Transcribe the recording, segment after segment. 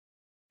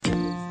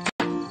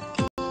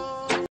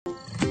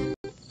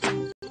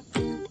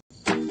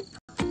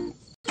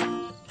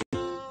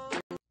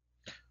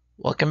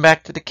Welcome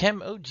back to the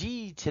Chem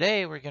OG.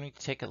 Today we're going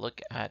to take a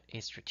look at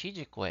a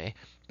strategic way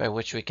by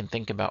which we can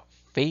think about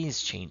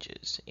phase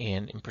changes.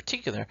 And in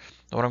particular,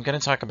 what I'm going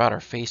to talk about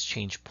are phase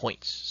change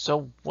points.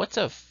 So what's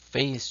a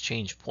phase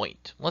change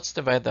point? Let's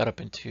divide that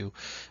up into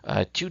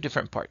two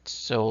different parts.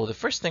 So the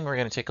first thing we're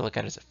going to take a look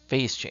at is a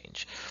phase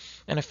change.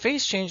 And a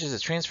phase change is a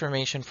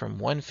transformation from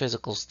one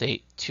physical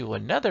state to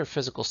another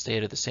physical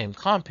state of the same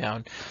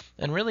compound.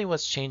 And really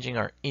what's changing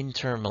are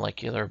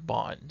intermolecular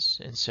bonds.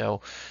 And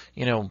so,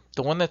 the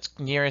one that's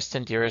nearest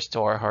and dearest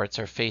to our hearts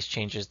are phase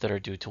changes that are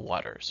due to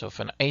water. So if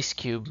an ice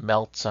cube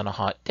melts on a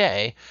hot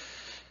day,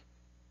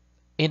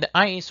 in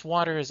ice,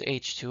 water is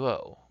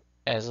H2O.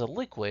 As a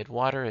liquid,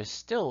 water is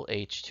still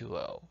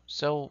H2O.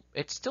 So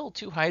it's still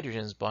two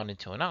hydrogens bonded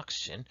to an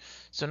oxygen.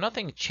 So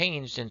nothing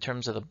changed in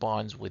terms of the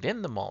bonds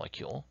within the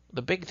molecule.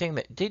 The big thing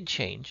that did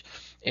change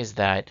is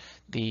that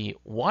the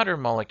water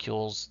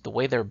molecules, the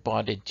way they're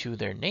bonded to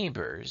their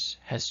neighbors,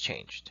 has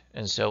changed.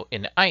 And so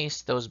in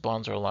ice, those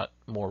bonds are a lot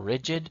more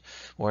rigid,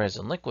 whereas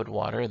in liquid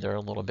water, they're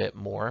a little bit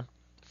more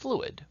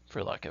fluid,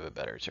 for lack of a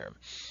better term.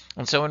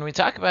 And so when we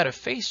talk about a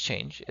phase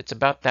change, it's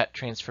about that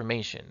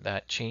transformation,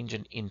 that change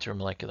in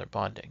intermolecular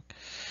bonding.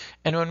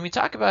 And when we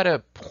talk about a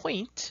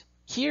point,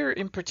 here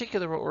in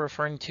particular what we're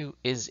referring to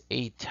is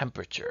a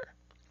temperature.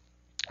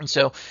 And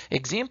so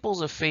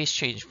examples of phase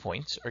change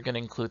points are going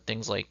to include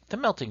things like the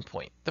melting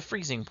point, the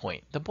freezing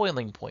point, the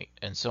boiling point,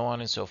 and so on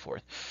and so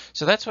forth.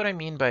 So that's what I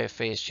mean by a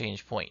phase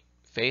change point.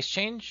 Phase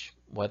change,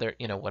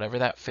 whatever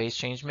that phase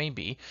change may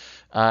be,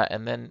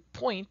 and then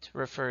point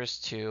refers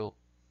to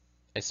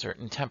a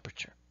certain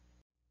temperature.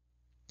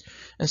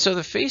 And so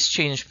the phase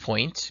change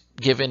point,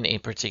 given a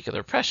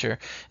particular pressure,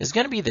 is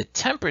going to be the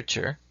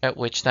temperature at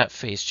which that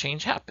phase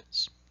change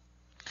happens.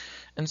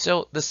 And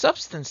so the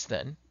substance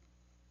then,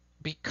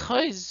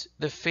 because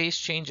the phase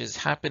change is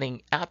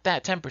happening at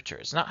that temperature,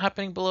 it's not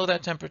happening below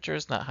that temperature,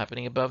 it's not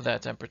happening above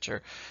that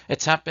temperature,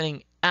 it's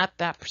happening at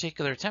that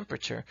particular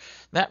temperature,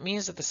 that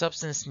means that the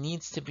substance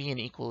needs to be in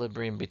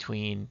equilibrium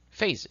between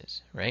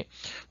phases, right?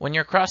 When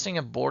you're crossing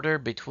a border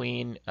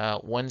between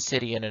one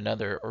city and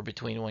another, or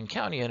between one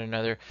county and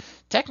another,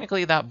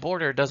 technically that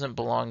border doesn't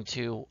belong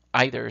to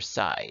either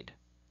side.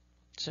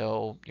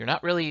 So you're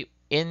not really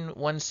in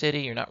one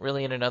city, you're not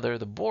really in another.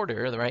 The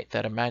border, right,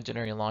 that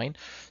imaginary line,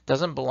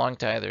 doesn't belong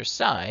to either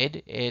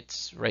side,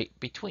 it's right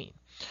between.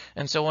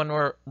 And so when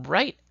we're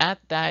right at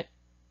that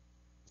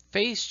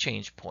phase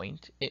change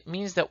point, it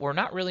means that we're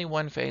not really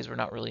one phase, we're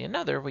not really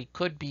another, we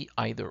could be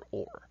either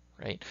or,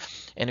 right?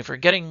 And if we're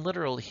getting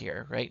literal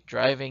here, right,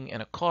 driving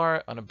in a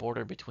car on a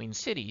border between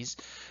cities,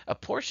 a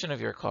portion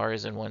of your car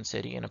is in one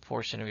city and a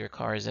portion of your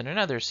car is in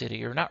another city.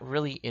 You're not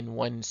really in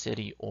one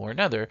city or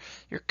another,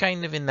 you're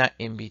kind of in that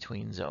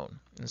in-between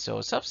zone. And so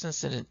a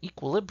substance is in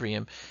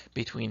equilibrium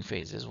between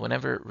phases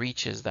whenever it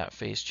reaches that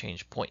phase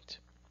change point.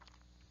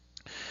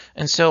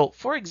 And so,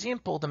 for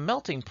example, the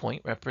melting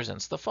point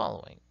represents the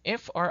following.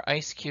 If our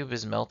ice cube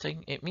is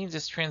melting, it means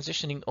it's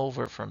transitioning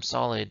over from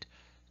solid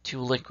to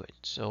liquid.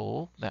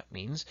 So that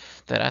means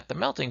that at the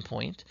melting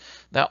point,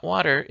 that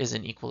water is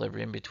in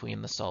equilibrium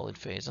between the solid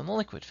phase and the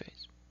liquid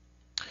phase.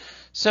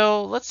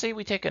 So let's say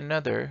we take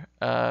another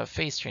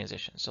phase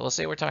transition. So let's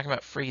say we're talking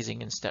about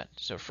freezing instead.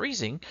 So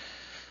freezing,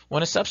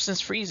 when a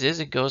substance freezes,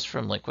 it goes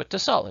from liquid to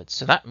solid.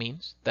 So that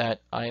means that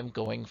I am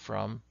going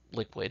from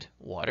liquid,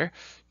 water,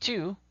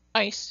 to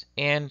ice,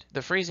 and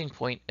the freezing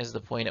point is the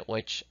point at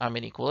which I'm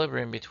in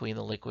equilibrium between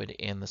the liquid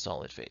and the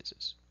solid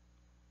phases.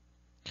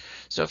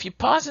 So if you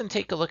pause and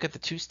take a look at the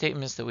two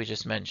statements that we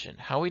just mentioned,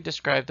 how we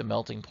describe the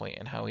melting point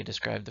and how we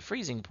describe the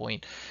freezing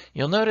point,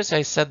 you'll notice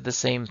I said the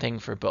same thing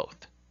for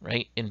both,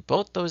 right? In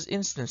both those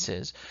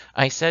instances,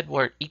 I said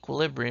we're at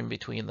equilibrium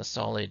between the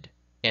solid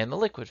and the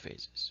liquid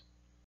phases.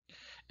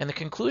 And the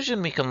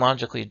conclusion we can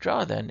logically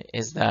draw then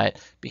is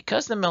that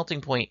because the melting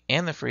point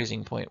and the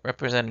freezing point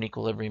represent an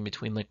equilibrium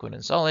between liquid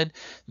and solid,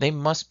 they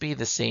must be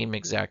the same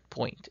exact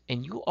point.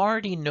 And you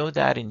already know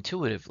that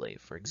intuitively.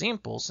 For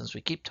example, since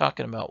we keep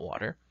talking about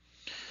water,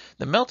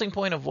 the melting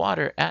point of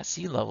water at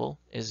sea level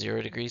is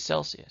 0 degrees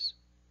Celsius.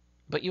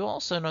 But you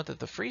also know that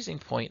the freezing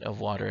point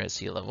of water at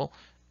sea level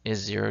is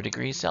 0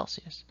 degrees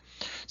Celsius.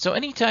 So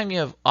anytime you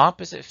have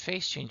opposite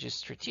phase changes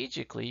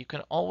strategically, you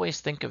can always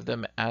think of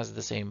them as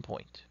the same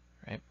point.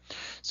 Right?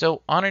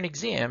 So on an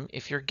exam,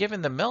 if you're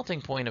given the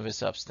melting point of a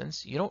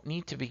substance, you don't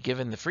need to be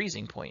given the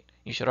freezing point.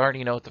 You should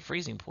already know what the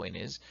freezing point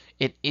is.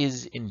 It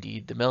is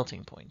indeed the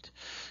melting point.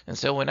 And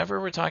so whenever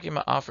we're talking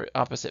about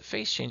opposite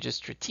phase changes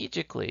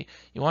strategically,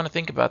 you want to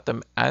think about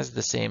them as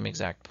the same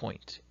exact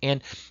point.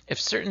 And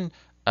if certain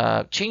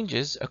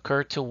changes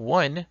occur to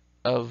one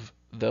of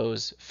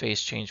those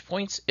phase change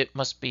points, it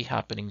must be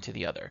happening to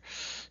the other.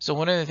 So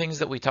one of the things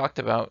that we talked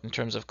about in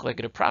terms of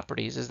colligative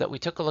properties is that we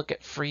took a look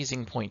at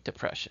freezing point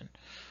depression.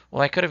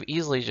 Well, I could have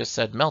easily just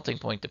said melting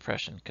point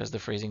depression because the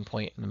freezing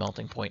point and the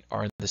melting point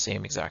are the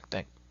same exact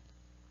thing.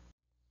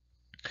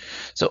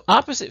 So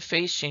opposite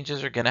phase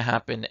changes are going to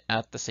happen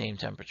at the same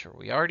temperature.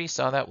 We already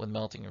saw that with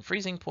melting and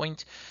freezing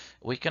point.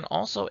 We can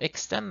also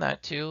extend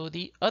that to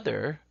the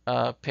other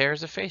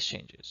pairs of phase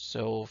changes.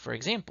 So for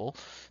example,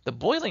 the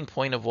boiling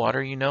point of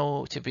water you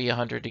know to be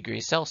 100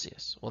 degrees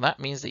Celsius. Well, that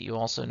means that you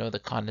also know the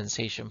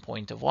condensation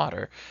point of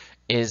water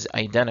is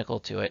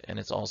identical to it, and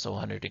it's also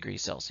 100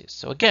 degrees Celsius.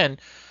 So again,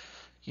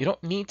 you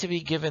don't need to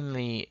be given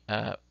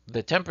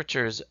the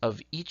temperatures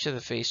of each of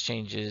the phase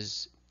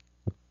changes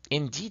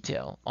in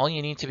detail. All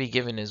you need to be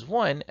given is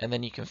one, and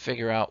then you can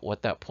figure out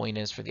what that point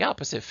is for the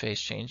opposite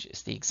phase change.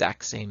 It's the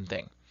exact same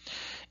thing.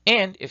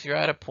 And if you're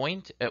at a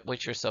point at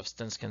which your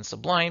substance can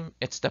sublime,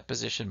 its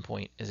deposition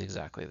point is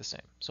exactly the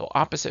same. So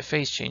opposite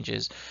phase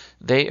changes,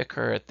 they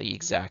occur at the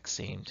exact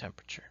same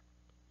temperature.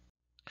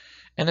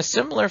 And a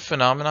similar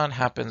phenomenon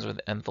happens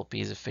with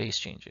enthalpies of phase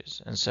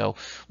changes. And so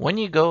when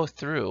you go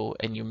through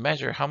and you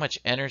measure how much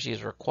energy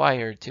is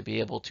required to be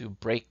able to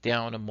break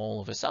down a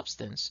mole of a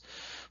substance,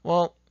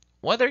 well,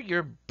 whether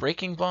you're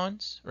breaking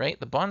bonds, right?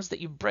 The bonds that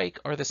you break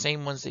are the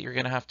same ones that you're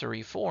going to have to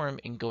reform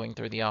in going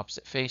through the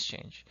opposite phase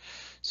change.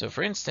 So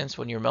for instance,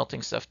 when you're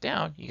melting stuff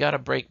down, you got to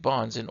break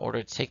bonds in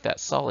order to take that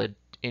solid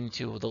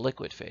into the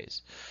liquid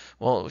phase.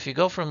 Well, if you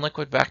go from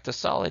liquid back to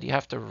solid, you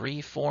have to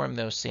reform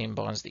those same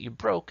bonds that you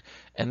broke,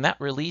 and that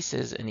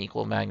releases an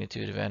equal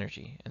magnitude of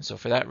energy. And so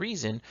for that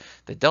reason,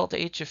 the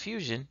delta H of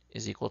fusion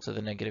is equal to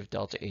the negative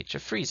delta H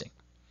of freezing.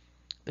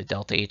 The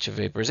delta H of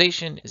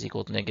vaporization is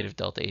equal to negative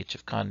delta H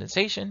of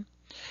condensation,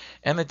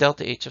 and the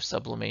delta H of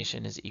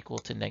sublimation is equal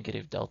to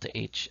negative delta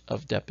H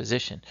of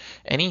deposition.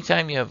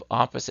 Anytime you have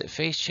opposite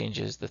phase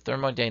changes, the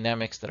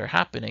thermodynamics that are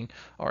happening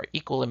are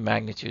equal in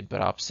magnitude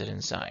but opposite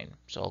in sign.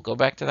 So I'll go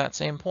back to that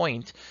same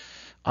point.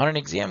 On an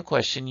exam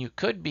question, you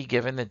could be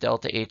given the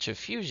delta H of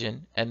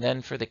fusion, and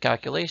then for the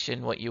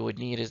calculation, what you would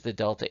need is the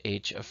delta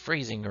H of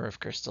freezing or of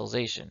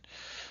crystallization.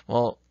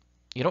 Well,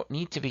 you don't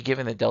need to be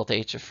given the delta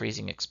H of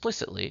freezing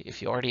explicitly.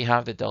 If you already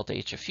have the delta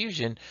H of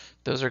fusion,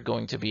 those are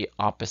going to be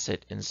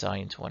opposite in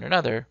sign to one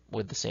another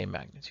with the same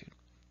magnitude.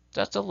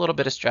 That's a little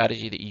bit of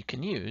strategy that you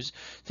can use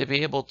to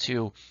be able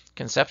to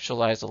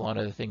conceptualize a lot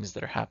of the things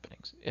that are happening.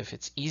 If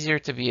it's easier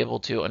to be able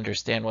to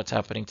understand what's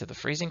happening to the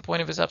freezing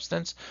point of a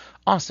substance,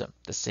 awesome.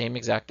 The same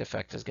exact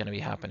effect is going to be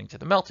happening to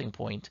the melting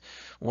point.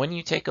 When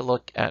you take a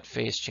look at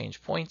phase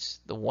change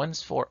points, the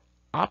ones for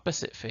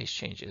opposite phase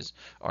changes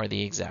are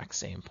the exact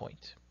same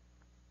point.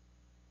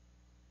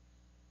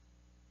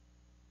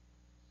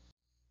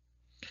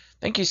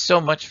 Thank you so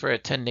much for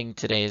attending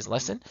today's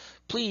lesson.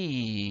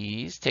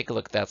 Please take a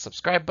look at that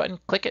subscribe button,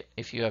 click it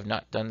if you have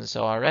not done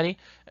so already,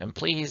 and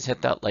please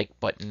hit that like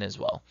button as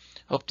well.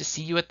 Hope to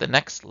see you at the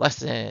next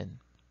lesson.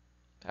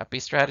 Happy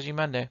Strategy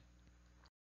Monday.